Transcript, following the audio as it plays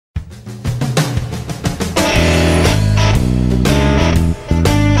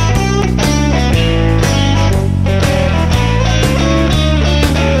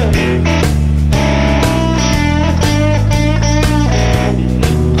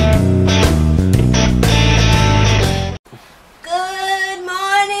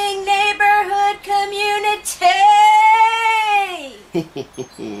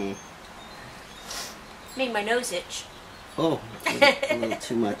dosage. Oh, a little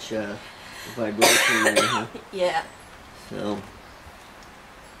too much vibration there, huh? Yeah. So,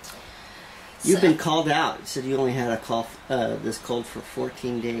 you've been called out. You said you only had a cough, this cold for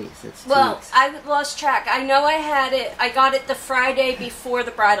 14 days. That's 2 weeks. I lost track. I know I had it. I got it the Friday before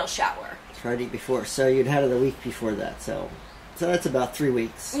the bridal shower. Friday before. So you'd had it a week before that. So that's about 3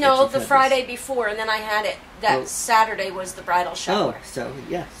 weeks. No, the Friday before, and then I had it. That Saturday was the bridal shower. Oh, so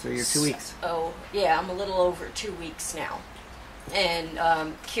yeah, so you're 2 weeks. Oh, yeah, I'm a little over 2 weeks now. And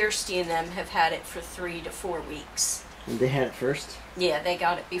Kirsty and them have had it for 3 to 4 weeks. And they had it first? Yeah, they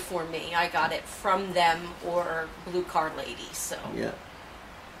got it before me. I got it from them or Blue Car Lady. So yeah.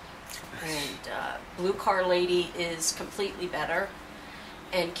 And Blue Car Lady is completely better,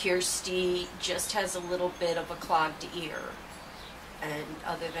 and Kirsty just has a little bit of a clogged ear. And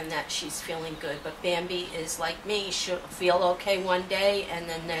other than that, she's feeling good. But Bambi is like me. She'll feel okay one day, and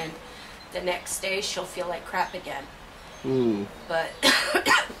then the next day she'll feel like crap again. Mm. But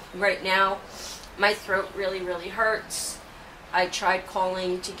right now, my throat really, really hurts. I tried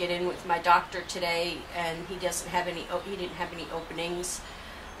calling to get in with my doctor today, and he didn't have any openings.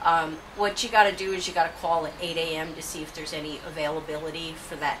 What you got to do is you got to call at 8 a.m. to see if there's any availability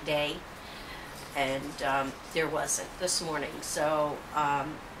for that day. And there wasn't this morning. So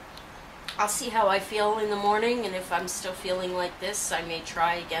I'll see how I feel in the morning, and if I'm still feeling like this, I may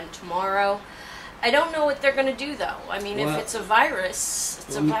try again tomorrow. I don't know what they're going to do, though. I mean, if it's a virus,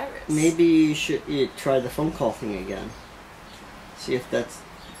 it's a virus. Maybe you should try the phone call thing again. See if that's...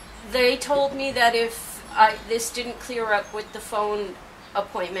 They told me that if this didn't clear up with the phone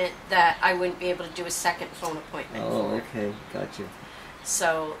appointment, that I wouldn't be able to do a second phone appointment. Oh, okay. Gotcha.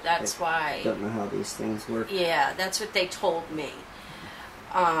 So that's why... I don't know how these things work. Yeah, that's what they told me.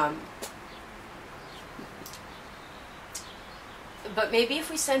 But maybe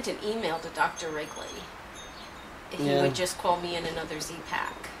if we sent an email to Dr. Wrigley, he would just call me in another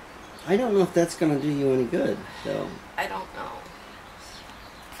Z-Pack. I don't know if that's going to do you any good, though. I don't know.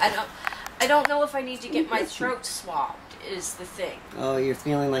 I don't know if I need to get my throat swabbed, is the thing. Oh, you're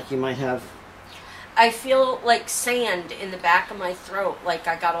feeling like you might have... I feel like sand in the back of my throat, like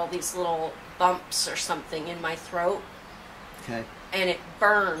I got all these little bumps or something in my throat. Okay. And it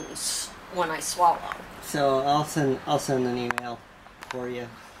burns when I swallow. So I'll send an email for you.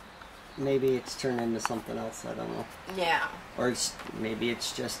 Maybe it's turned into something else, I don't know. Yeah. Or maybe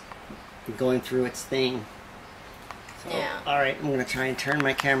it's just going through its thing. So, yeah. Alright, I'm going to try and turn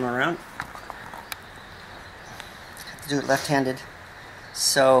my camera around. Have to do it left-handed.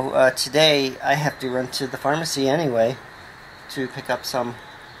 So today I have to run to the pharmacy anyway to pick up some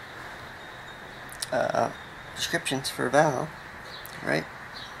prescriptions for Val. Right?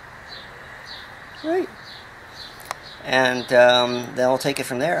 Right. And then we'll take it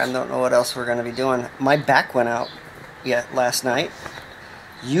from there. I don't know what else we're going to be doing. My back went out last night.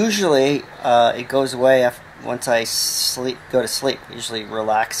 Usually it goes away once I go to sleep. Usually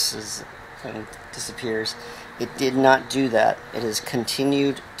relaxes and disappears. It did not do that. It has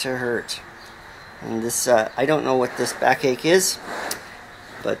continued to hurt. And this, I don't know what this backache is,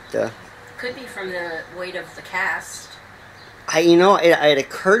 but... could be from the weight of the cast. It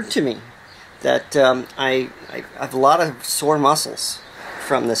occurred to me that I have a lot of sore muscles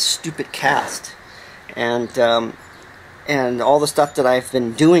from this stupid cast, and all the stuff that I've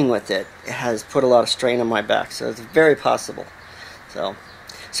been doing with it has put a lot of strain on my back. So it's very possible. So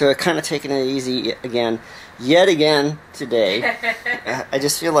I've kind of taken it easy yet again today. I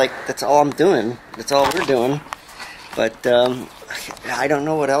just feel like that's all I'm doing. That's all we're doing. But I don't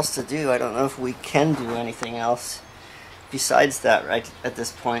know what else to do. I don't know if we can do anything else besides that right at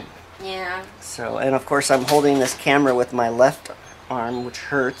this point. Yeah. So, and of course I'm holding this camera with my left arm, which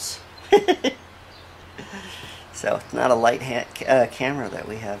hurts. So it's not a light camera that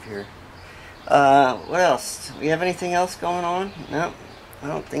we have here. What else? Do we have anything else going on? No, I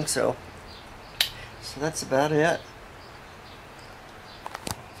don't think so. So that's about it.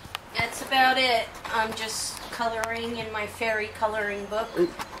 That's about it. I'm just coloring in my fairy coloring book.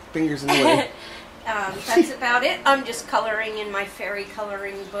 Oop, fingers in the way. That's about it. I'm just coloring in my fairy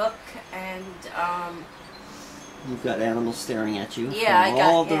coloring book, and you've got animals staring at you from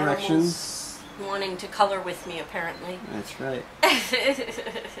all directions. Wanting to color with me, apparently. That's right.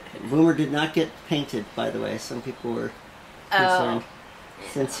 Boomer did not get painted, by the way. Some people were concerned,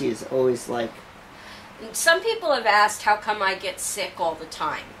 since he is always like... Some people have asked how come I get sick all the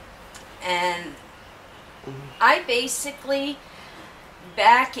time. And I basically,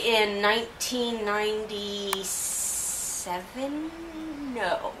 back in 1997,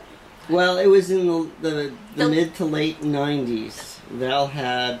 no. Well, it was in the mid to late 90s. Val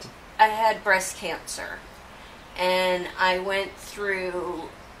had... I had breast cancer. and I went through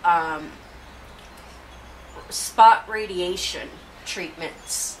spot radiation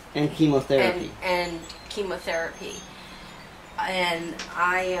treatments And chemotherapy. and chemotherapy, and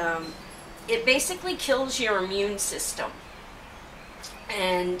it basically kills your immune system,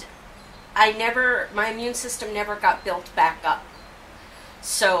 and my immune system never got built back up.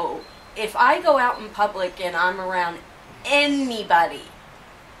 So if I go out in public and I'm around anybody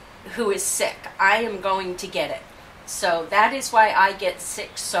who is sick, I am going to get it. So that is why I get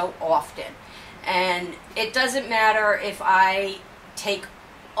sick so often. And it doesn't matter if I take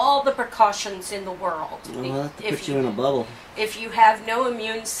all the precautions in the world. We'll have to put you in a bubble. If you have no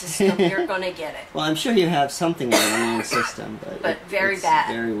immune system, you're going to get it. Well, I'm sure you have something in your immune system, but very it's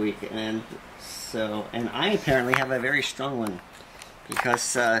bad. Very weak. And I apparently have a very strong one,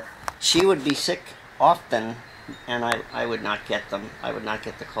 because she would be sick often, and I would not get them. I would not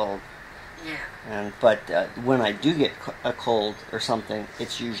get the cold. Yeah. But when I do get a cold or something,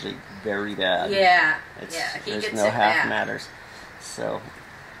 it's usually very bad. Yeah. He There's gets no it half bad. matters. So,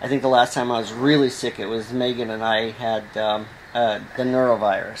 I think the last time I was really sick, it was Megan and I had the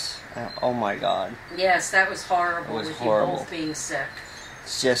neurovirus. Oh my God. Yes, that was horrible. It was with horrible. You both being sick.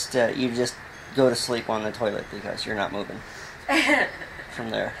 It's just you just go to sleep on the toilet because you're not moving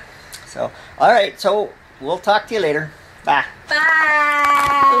from there. So, all right. So we'll talk to you later. Bye.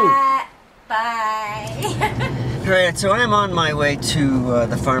 Bye. Ooh. Bye. Alright, so I'm on my way to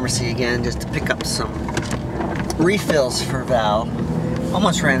the pharmacy again just to pick up some refills for Val.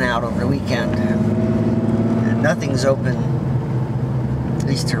 Almost ran out over the weekend. And nothing's open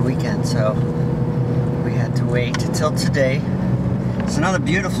Easter weekend, so we had to wait until today. It's another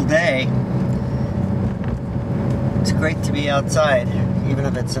beautiful day. It's great to be outside, even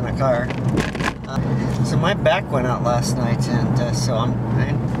if it's in a car. So my back went out last night, and so I'm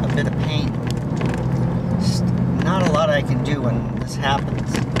in a bit of pain. Just not a lot I can do when this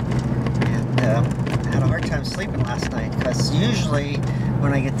happens. And I had a hard time sleeping last night, because usually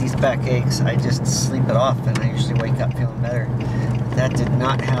when I get these back aches, I just sleep it off, and I usually wake up feeling better. But that did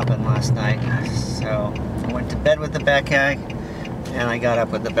not happen last night. So I went to bed with the backache, and I got up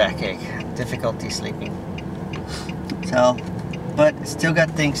with the backache. Difficulty sleeping. So, but still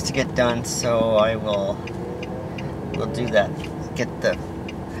got things to get done, so we'll do that. Get the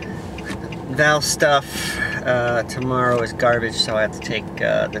Val stuff. Tomorrow is garbage, so I have to take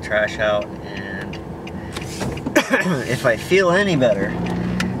the trash out, and if I feel any better,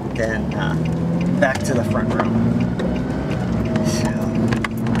 then back to the front room. So,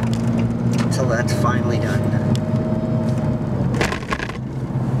 until that's finally done.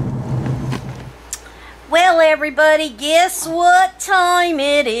 Well, everybody, guess what time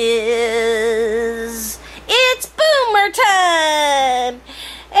it is? It's boomer time!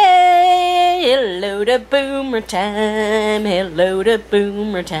 Hey, hello to boomer time. Hello to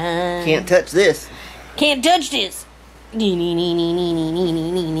boomer time. Can't touch this. Can't touch this.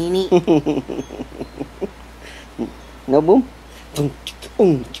 No boom?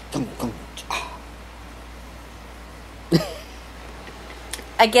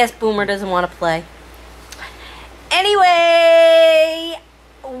 I guess Boomer doesn't want to play. Anyway,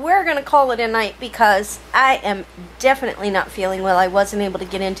 we're going to call it a night because I am definitely not feeling well. I wasn't able to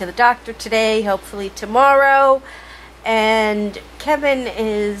get into the doctor today, hopefully tomorrow. And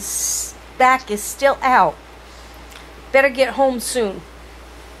Kevin's back is still out. Better get home soon.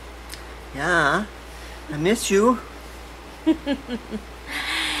 Yeah, I miss you.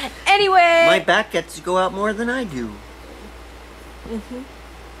 Anyway. My back gets to go out more than I do.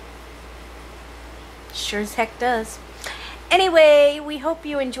 Sure as heck does. Anyway, we hope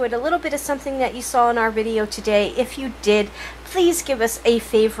you enjoyed a little bit of something that you saw in our video today. If you did, please give us a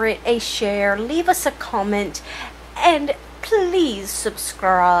favorite, a share, leave us a comment, and please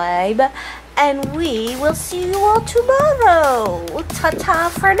subscribe. And we will see you all tomorrow. Ta-ta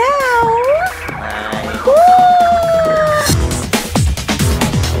for now. Bye. Woo!